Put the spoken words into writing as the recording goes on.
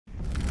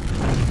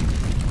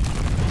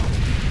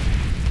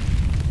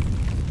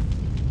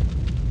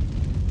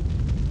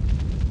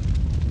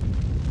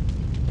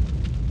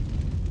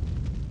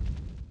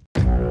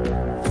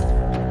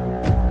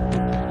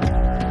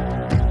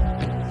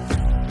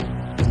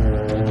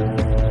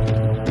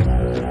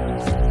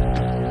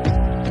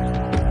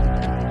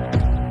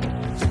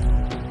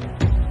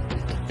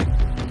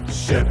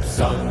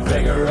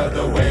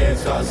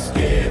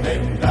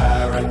skimming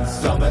barren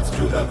summits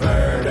to the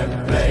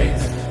verdant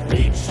plains.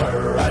 Each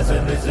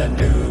horizon is a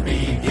new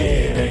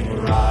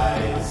beginning.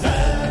 Rise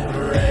and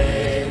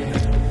reign.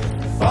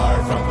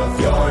 Far from the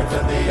fjords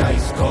and the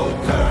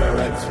ice-cold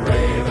currents,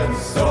 ravens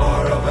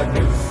soar over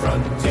new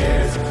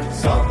frontiers.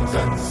 Songs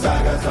and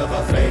sagas of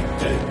a fate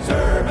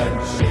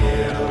determined,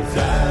 shields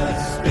and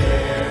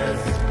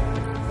spears.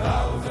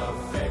 Vows of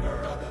favor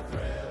of the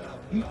thrill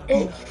of...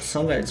 Oh,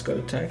 Sunlight's got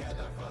attacked.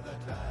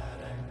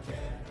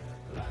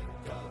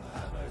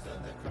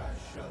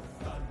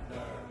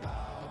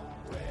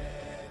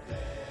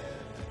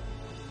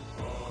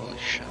 Holy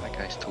shit, that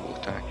guy's total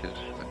attack is...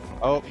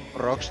 Oh,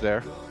 Rock's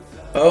there.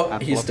 Oh,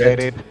 And he's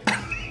blockaded. dead.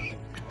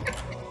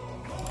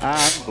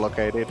 And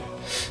blockaded.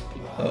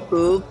 Oh.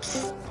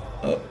 Oops.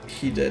 Oh,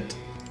 he did. To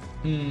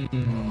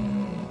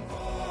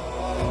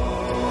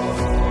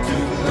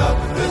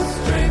love the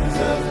strings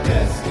of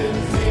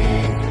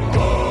destiny. Oh,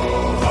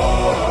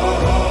 oh,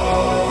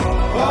 oh,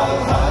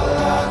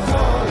 Valhalla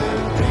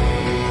calling me.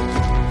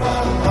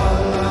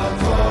 Valhalla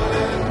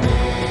calling me.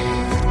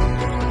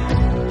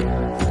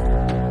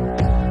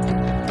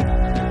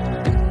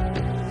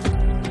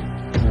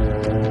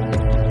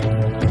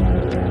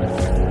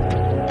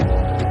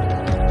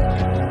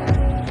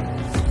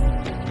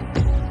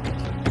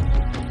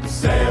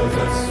 Sails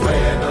are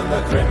swaying on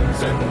the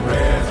crimson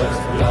rivers,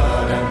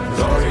 blood and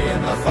glory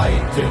in the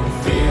fighting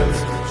fields.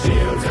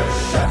 Shields are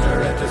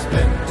shattered into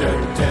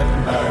splintered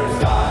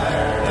timbers,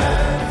 iron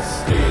and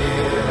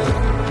steel.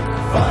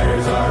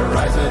 Fires are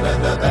rising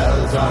and the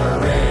bells are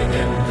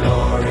ringing.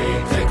 Glory,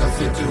 take us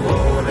into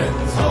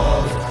Odin's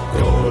halls.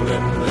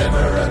 Golden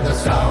glimmer and the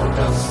sound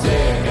of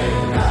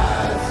singing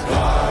as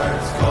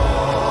guards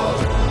call.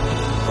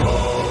 Oh,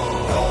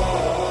 oh,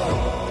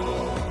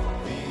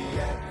 oh. The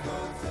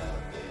echoes of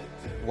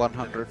it.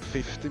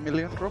 150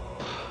 million drop.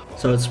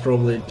 So it's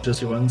probably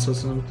just events or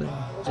something.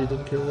 He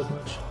didn't kill that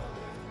much.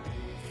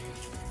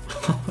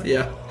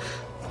 Yeah,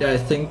 I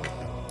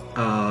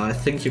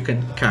think you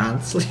can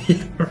cancel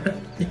here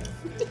already.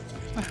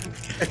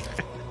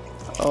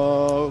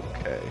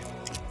 Okay.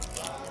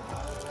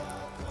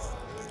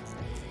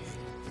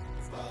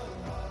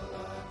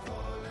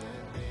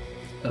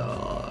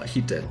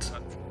 He did.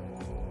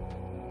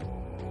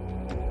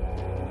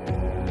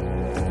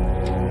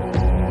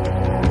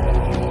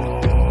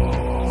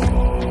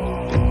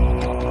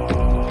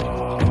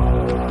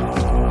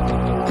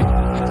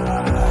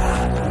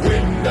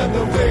 Wind and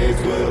the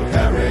waves will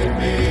carry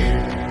me.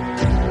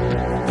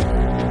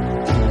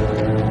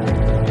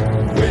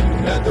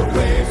 Wind and the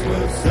waves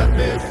will set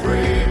me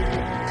free.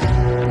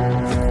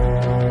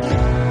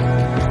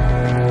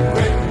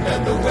 Wind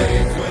and the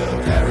waves will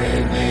carry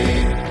me.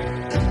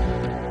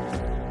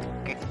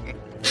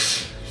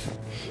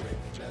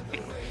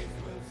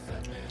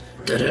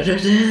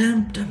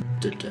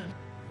 Da-da-da-dum-dum-dum-dum.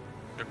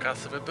 Your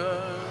castle will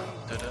burn.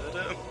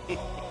 Da-da-da-da.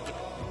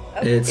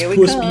 It's Here we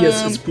poor come.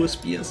 spears. It's poor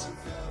spears.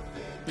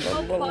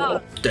 Dum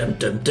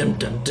dum dum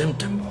dum dum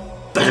dum.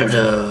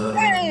 Ba-da-da.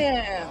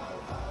 Damn.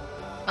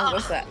 Oh,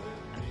 what's that?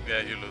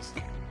 Yeah, you lose.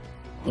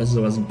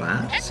 Wasn't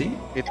bad. See.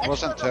 It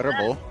wasn't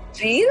terrible.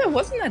 Gee, that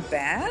wasn't that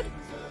bad.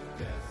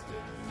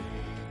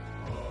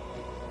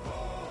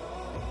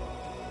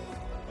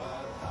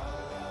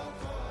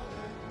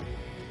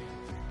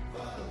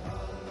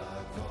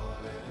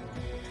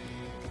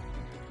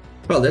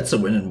 Well, that's a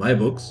win in my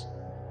books.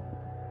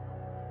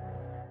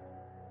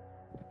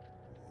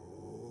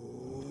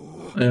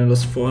 And it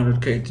was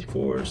 400k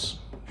T4s.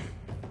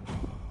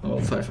 Oh,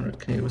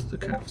 500k with the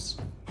calves.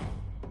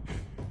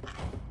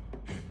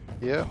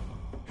 Yeah.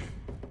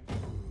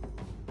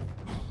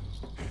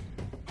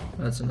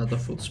 That's another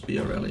full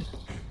spear rally.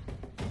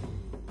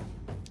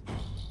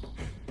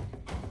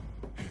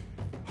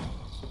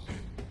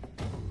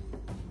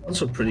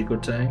 Also a pretty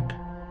good tank.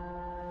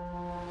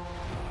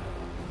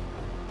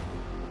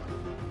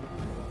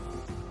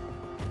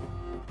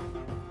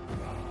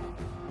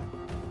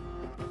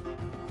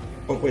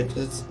 Oh wait,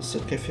 is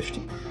it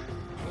K15?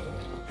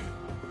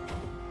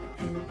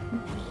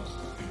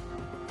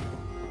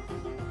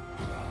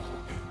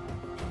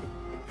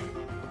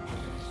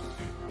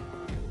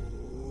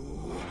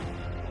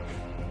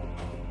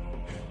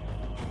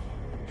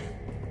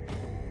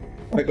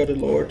 I got a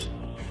lord.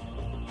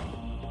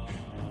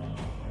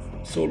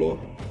 Solo.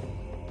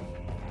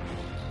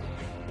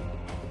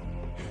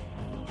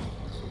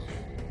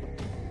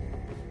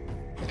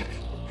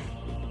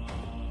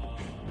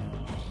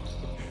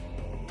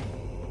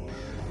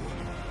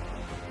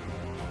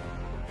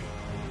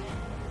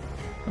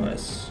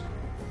 Nice.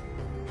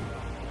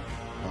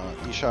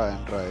 Isha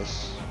and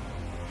Rice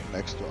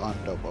next to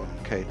Andab on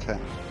K10.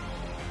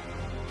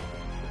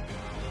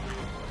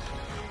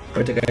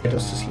 Wait, the guy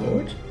does this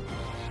lord?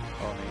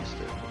 On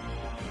Easter.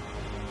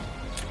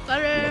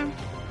 Got him!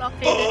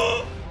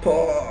 Blockaded.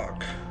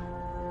 Pork!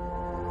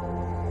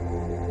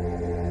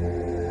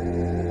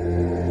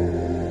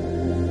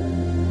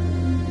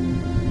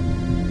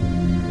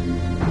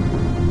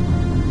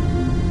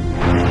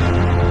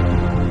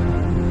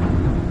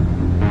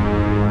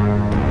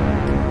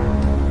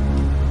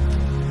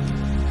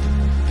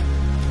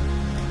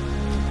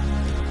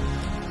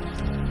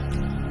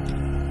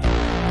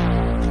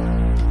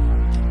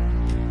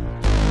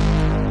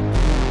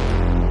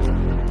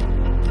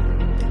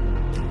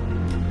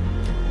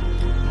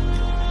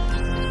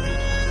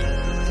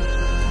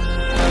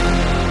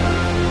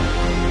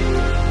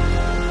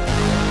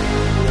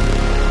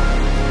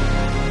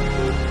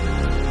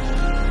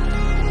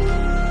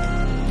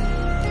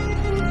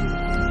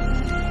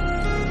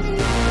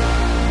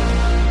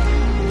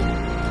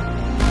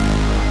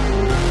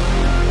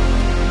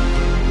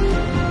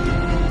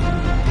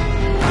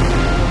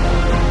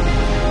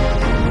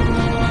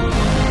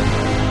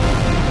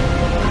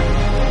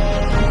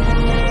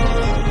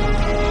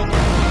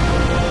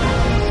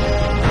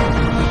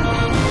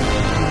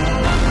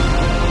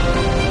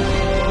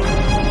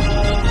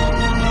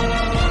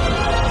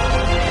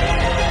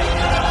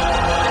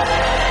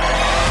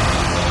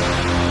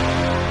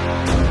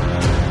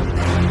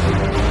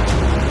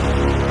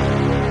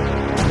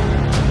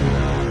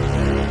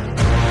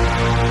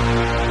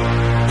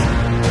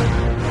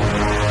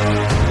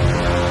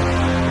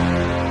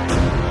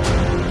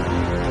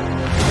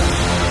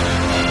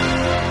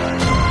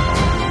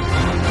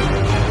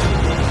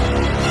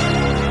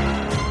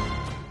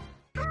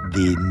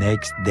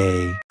 next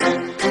day.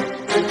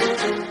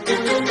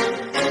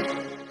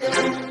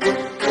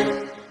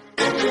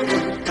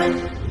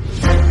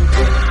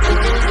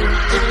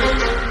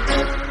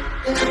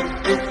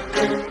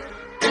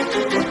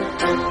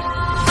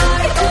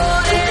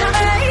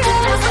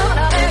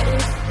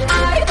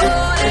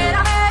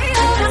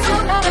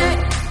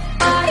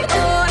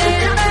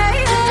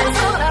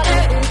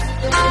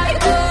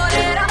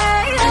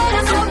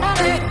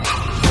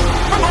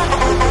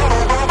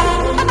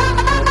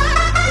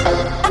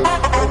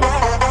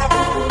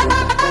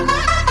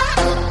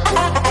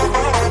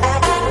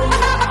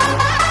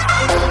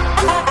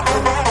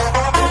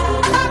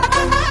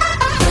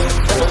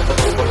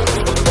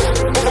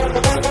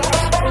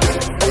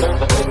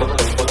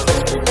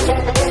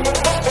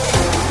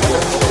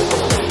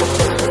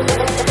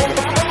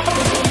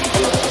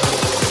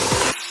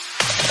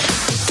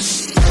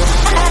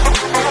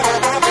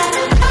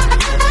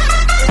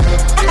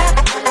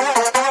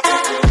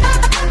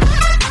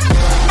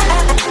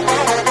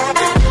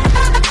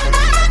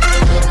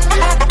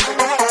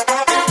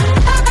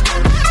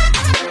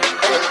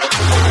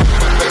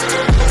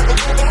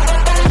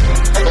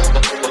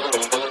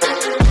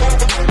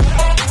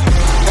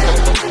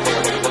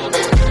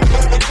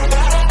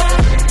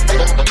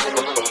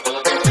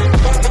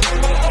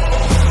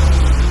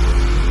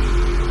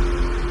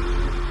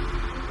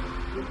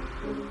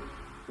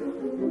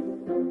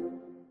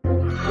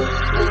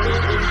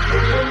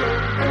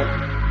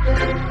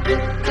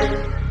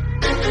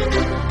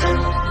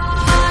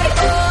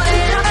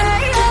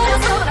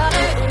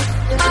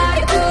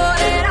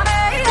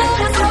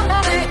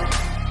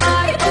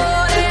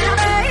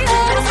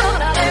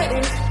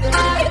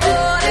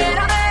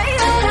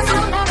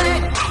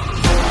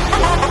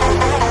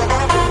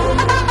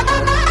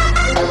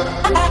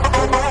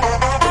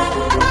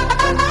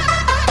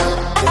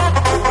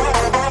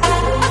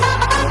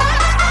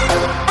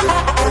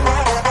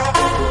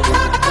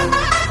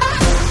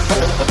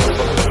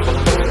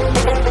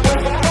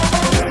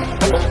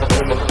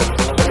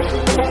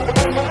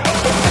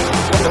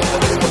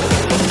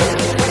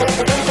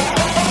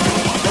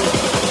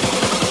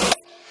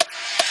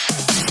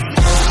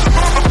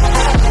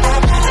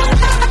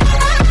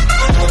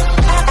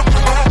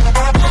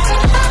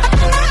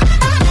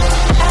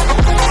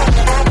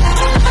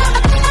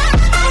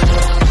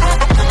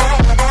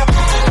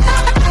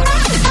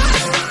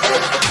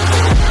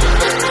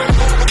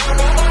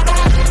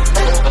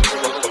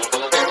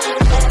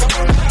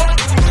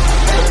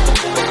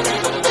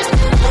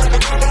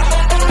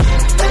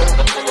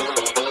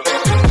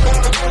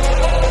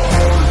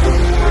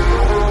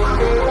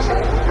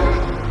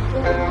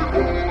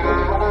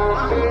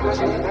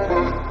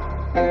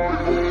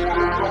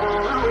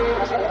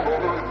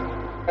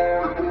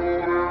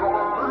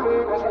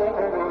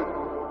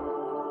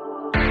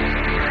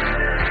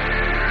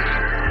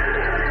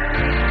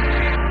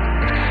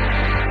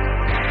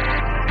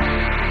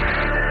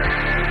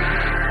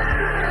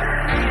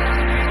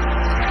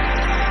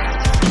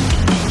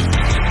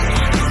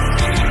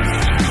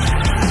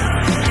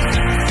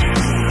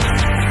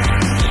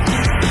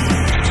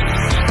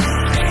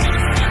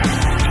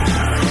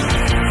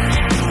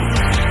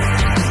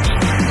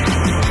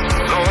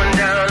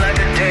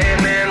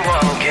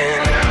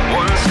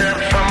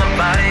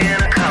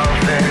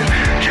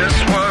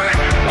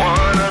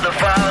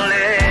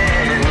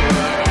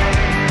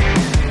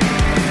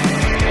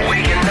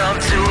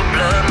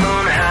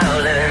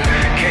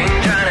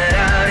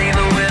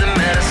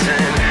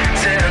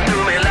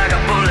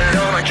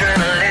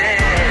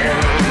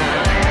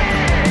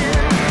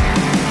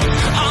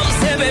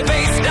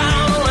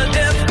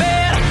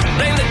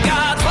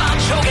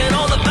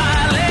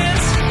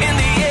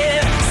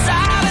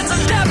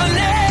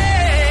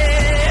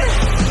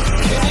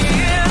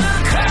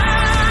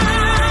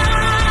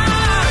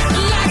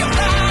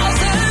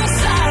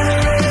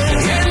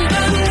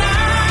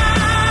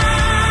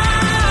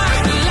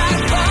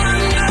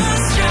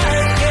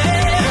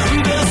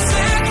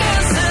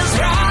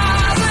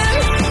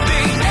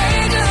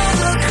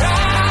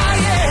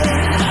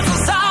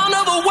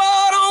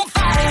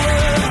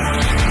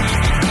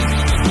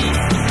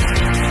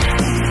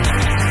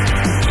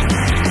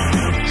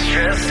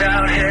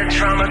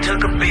 Trauma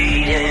took a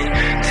beating.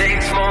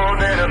 Takes more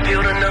than a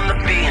pill to